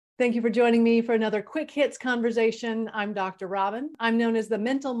Thank you for joining me for another Quick Hits conversation. I'm Dr. Robin. I'm known as the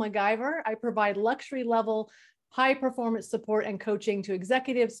Mental MacGyver. I provide luxury level, high performance support and coaching to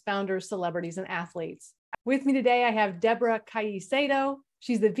executives, founders, celebrities, and athletes. With me today, I have Deborah Caicedo.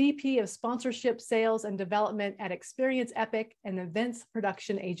 She's the VP of Sponsorship, Sales, and Development at Experience Epic, an events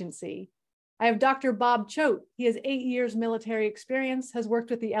production agency. I have Dr. Bob Choate. He has 8 years military experience, has worked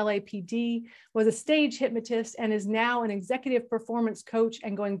with the LAPD, was a stage hypnotist, and is now an executive performance coach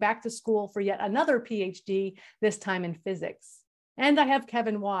and going back to school for yet another PhD, this time in physics. And I have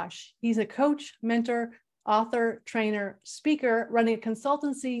Kevin Wash. He's a coach, mentor, author, trainer, speaker, running a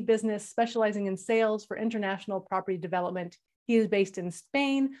consultancy business specializing in sales for international property development. He is based in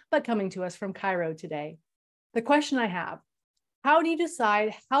Spain, but coming to us from Cairo today. The question I have: how do you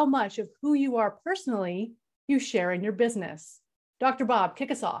decide how much of who you are personally you share in your business? Dr. Bob,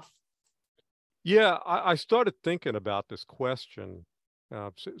 kick us off. Yeah, I started thinking about this question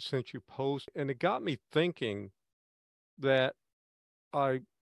since you posed, and it got me thinking that I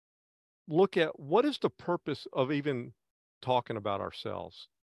look at what is the purpose of even talking about ourselves?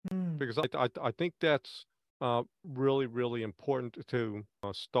 Because I think that's really, really important to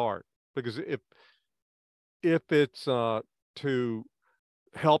start. Because if it's to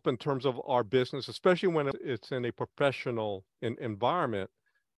help in terms of our business, especially when it's in a professional environment,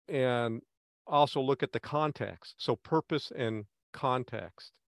 and also look at the context. So purpose and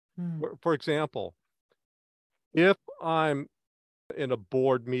context. For example, if I'm in a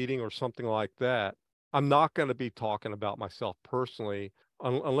board meeting or something like that, I'm not going to be talking about myself personally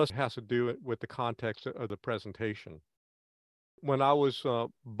unless it has to do with the context of the presentation. When I was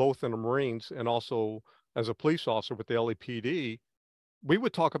both in the Marines and also as a police officer with the LAPD, we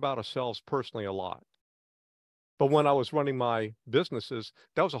would talk about ourselves personally a lot. But when I was running my businesses,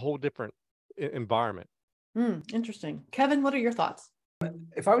 that was a whole different environment. Interesting. Kevin, what are your thoughts?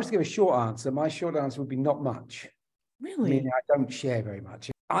 If I was to give a short answer, my short answer would be not much. Really? Meaning I don't share very much.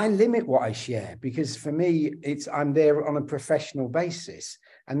 I limit what I share because for me, I'm there on a professional basis.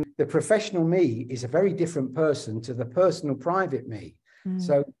 And the professional me is a very different person to the personal private me.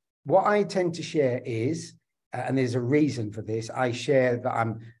 So what I tend to share is, and there's a reason for this, I share that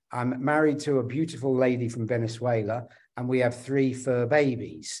I'm married to a beautiful lady from Venezuela and we have 3 fur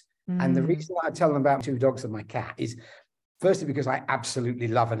babies. And the reason I tell them about 2 dogs and my cat is firstly because I absolutely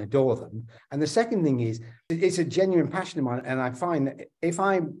love and adore them. And the second thing is it's a genuine passion of mine. And I find that if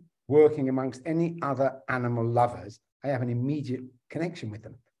I'm working amongst any other animal lovers, I have an immediate connection with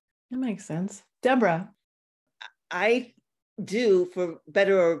them. That makes sense. Deborah. I do, for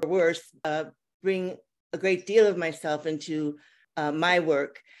better or worse, bring a great deal of myself into my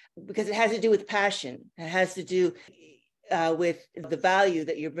work because it has to do with passion. It has to do with the value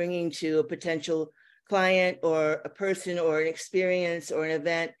that you're bringing to a potential client or a person or an experience or an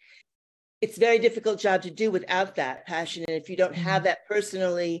event. It's a very difficult job to do without that passion. And if you don't have that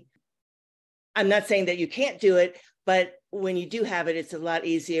personally, I'm not saying that you can't do it, but when you do have it, it's a lot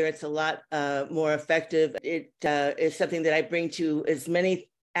easier. It's a lot more effective. It is something that I bring to as many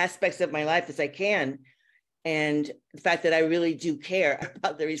aspects of my life as I can. And the fact that I really do care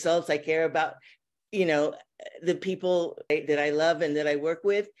about the results, I care about, the people that I love and that I work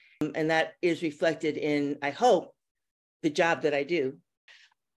with. And that is reflected in, I hope, the job that I do.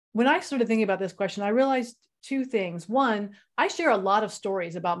 When I started thinking about this question, I realized 2 things. One, I share a lot of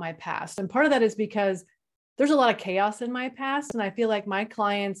stories about my past. And part of that is because there's a lot of chaos in my past. And I feel like my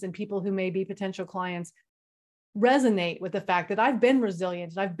clients and people who may be potential clients resonate with the fact that I've been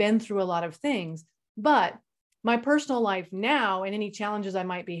resilient and I've been through a lot of things. But my personal life now and any challenges I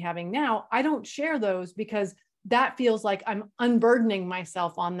might be having now, I don't share those because that feels like I'm unburdening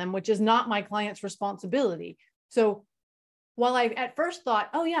myself on them, which is not my client's responsibility. So while I at first thought,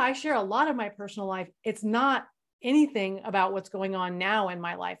 oh yeah, I share a lot of my personal life, it's not anything about what's going on now in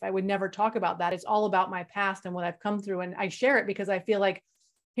my life. I would never talk about that. It's all about my past and what I've come through. And I share it because I feel like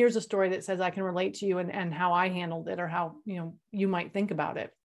here's a story that says I can relate to you and how I handled it or how, you might think about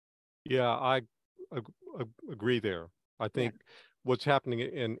it. Yeah, I agree there. I think what's happening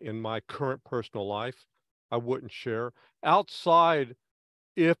in my current personal life, I wouldn't share. Outside,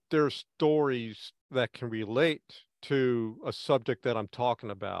 if there's stories that can relate to a subject that I'm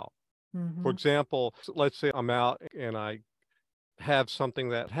talking about. For example, let's say I'm out and I have something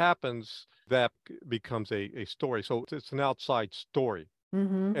that happens that becomes a story. So it's an outside story.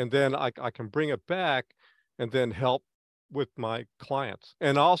 And then I can bring it back and then help with my clients.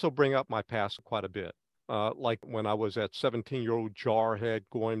 And I also bring up my past quite a bit. Like when I was at 17-year-old jarhead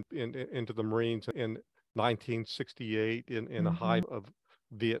going into the Marines in 1968 in the height of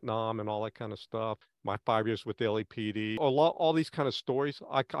Vietnam and all that kind of stuff. My 5 years with the LAPD, all these kind of stories.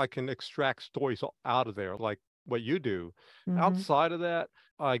 I can extract stories out of there, like what you do. Outside of that,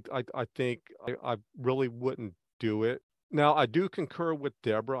 I think I really wouldn't do it. Now, I do concur with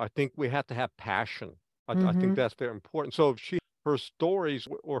Deborah. I think we have to have passion. I think that's very important. So if her stories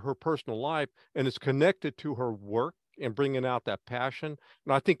or her personal life, and it's connected to her work and bringing out that passion.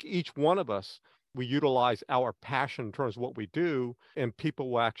 And I think each one of us, we utilize our passion in terms of what we do, and people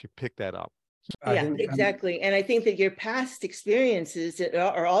will actually pick that up. Yeah, exactly. And I think that your past experiences,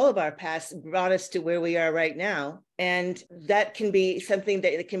 or all of our past, brought us to where we are right now. And that can be something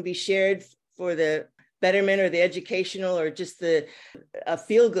that can be shared for the betterment or the educational or just a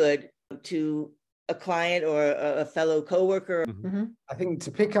feel good to a client or a fellow coworker. I think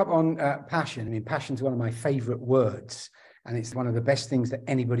to pick up on passion, I mean, passion is one of my favorite words. And it's one of the best things that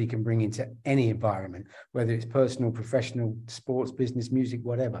anybody can bring into any environment, whether it's personal, professional, sports, business, music,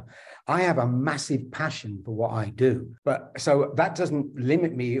 whatever. I have a massive passion for what I do. But so that doesn't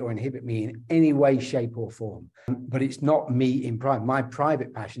limit me or inhibit me in any way, shape, or form. But it's not me in private. My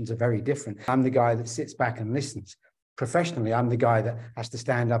private passions are very different. I'm the guy that sits back and listens. Professionally, I'm the guy that has to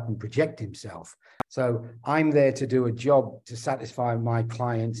stand up and project himself. So I'm there to do a job to satisfy my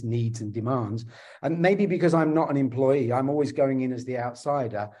clients' needs and demands. And maybe because I'm not an employee, I'm always going in as the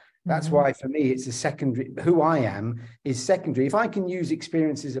outsider. That's why for me, it's a secondary. Who I am is secondary. If I can use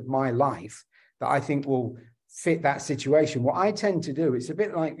experiences of my life that I think will fit that situation, what I tend to do, it's a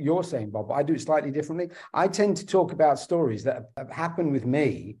bit like you're saying, Bob, but I do it slightly differently. I tend to talk about stories that have happened with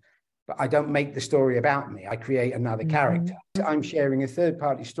me, but I don't make the story about me. I create another character. I'm sharing a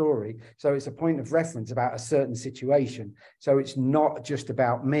third-party story. So it's a point of reference about a certain situation. So it's not just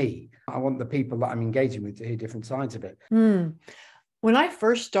about me. I want the people that I'm engaging with to hear different sides of it. When I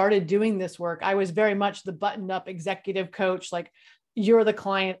first started doing this work, I was very much the buttoned-up executive coach. Like, you're the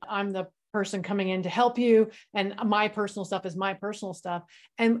client, I'm the person coming in to help you, and my personal stuff is my personal stuff.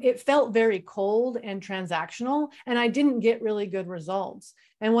 And it felt very cold and transactional, and I didn't get really good results.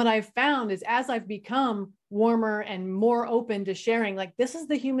 And what I've found is, as I've become warmer and more open to sharing, like, this is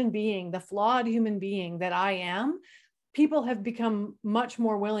the human being, the flawed human being that I am, people have become much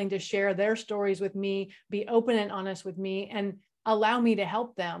more willing to share their stories with me, be open and honest with me, and allow me to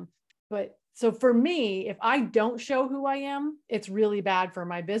help them. But so for me, if I don't show who I am, it's really bad for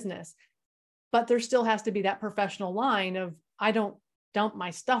my business. But there still has to be that professional line of, I don't dump my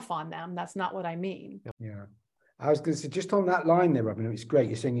stuff on them. That's not what I mean. Yeah. I was going to say, just on that line there, Robin, it's great.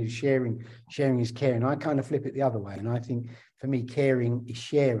 You're saying you're sharing is caring. I kind of flip it the other way. And I think for me, caring is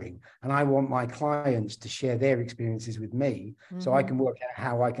sharing. And I want my clients to share their experiences with me so I can work out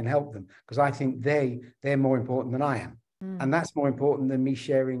how I can help them. Because I think they're more important than I am. And that's more important than me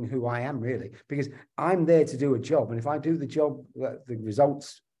sharing who I am, really, because I'm there to do a job. And if I do the job, the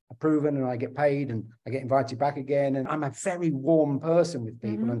results are proven and I get paid and I get invited back again. And I'm a very warm person with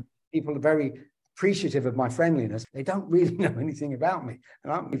people, and people are very appreciative of my friendliness. They don't really know anything about me,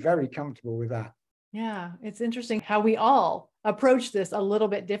 and I'm very comfortable with that. Yeah, it's interesting how we all approach this a little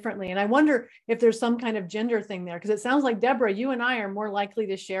bit differently. And I wonder if there's some kind of gender thing there, because it sounds like, Deborah, you and I are more likely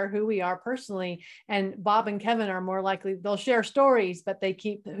to share who we are personally, and Bob and Kevin are more likely, they'll share stories, but they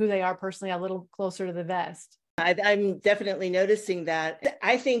keep who they are personally a little closer to the vest. I'm definitely noticing that.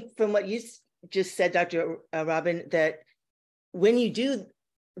 I think from what you just said, Dr. Robin, that when you do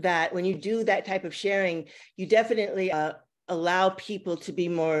that type of sharing, you definitely allow people to be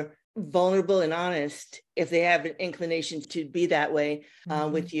more vulnerable and honest if they have an inclination to be that way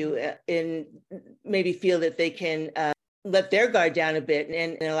with you, and maybe feel that they can let their guard down a bit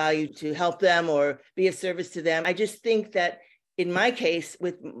and allow you to help them or be of service to them. I just think that in my case,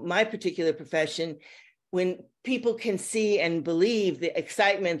 with my particular profession, when people can see and believe the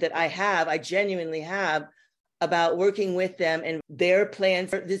excitement that I genuinely have about working with them and their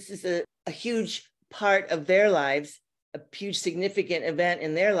plans, this is a huge part of their lives, a huge significant event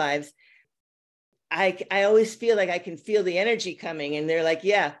in their lives. I always feel like I can feel the energy coming, and they're like,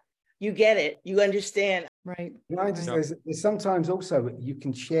 yeah, you get it, you understand. Right. There's sometimes also you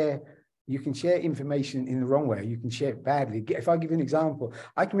can share information in the wrong way. You can share it badly. If I give you an example,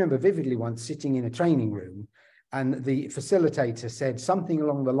 I can remember vividly once sitting in a training room, and the facilitator said something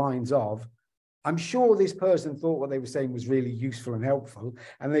along the lines of, I'm sure this person thought what they were saying was really useful and helpful.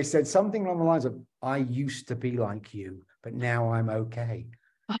 And they said something along the lines of, I used to be like you, but now I'm okay.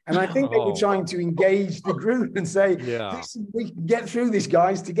 And I think they were trying to engage the group and say, listen, we can get through this,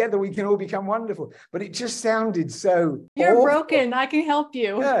 guys. Together we can all become wonderful. But it just sounded so You're awful. broken. I can help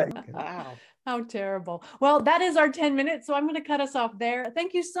you. Yeah. Wow. How terrible. Well, that is our 10 minutes. So I'm going to cut us off there.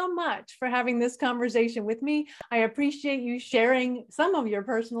 Thank you so much for having this conversation with me. I appreciate you sharing some of your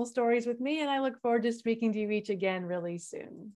personal stories with me, and I look forward to speaking to you each again really soon.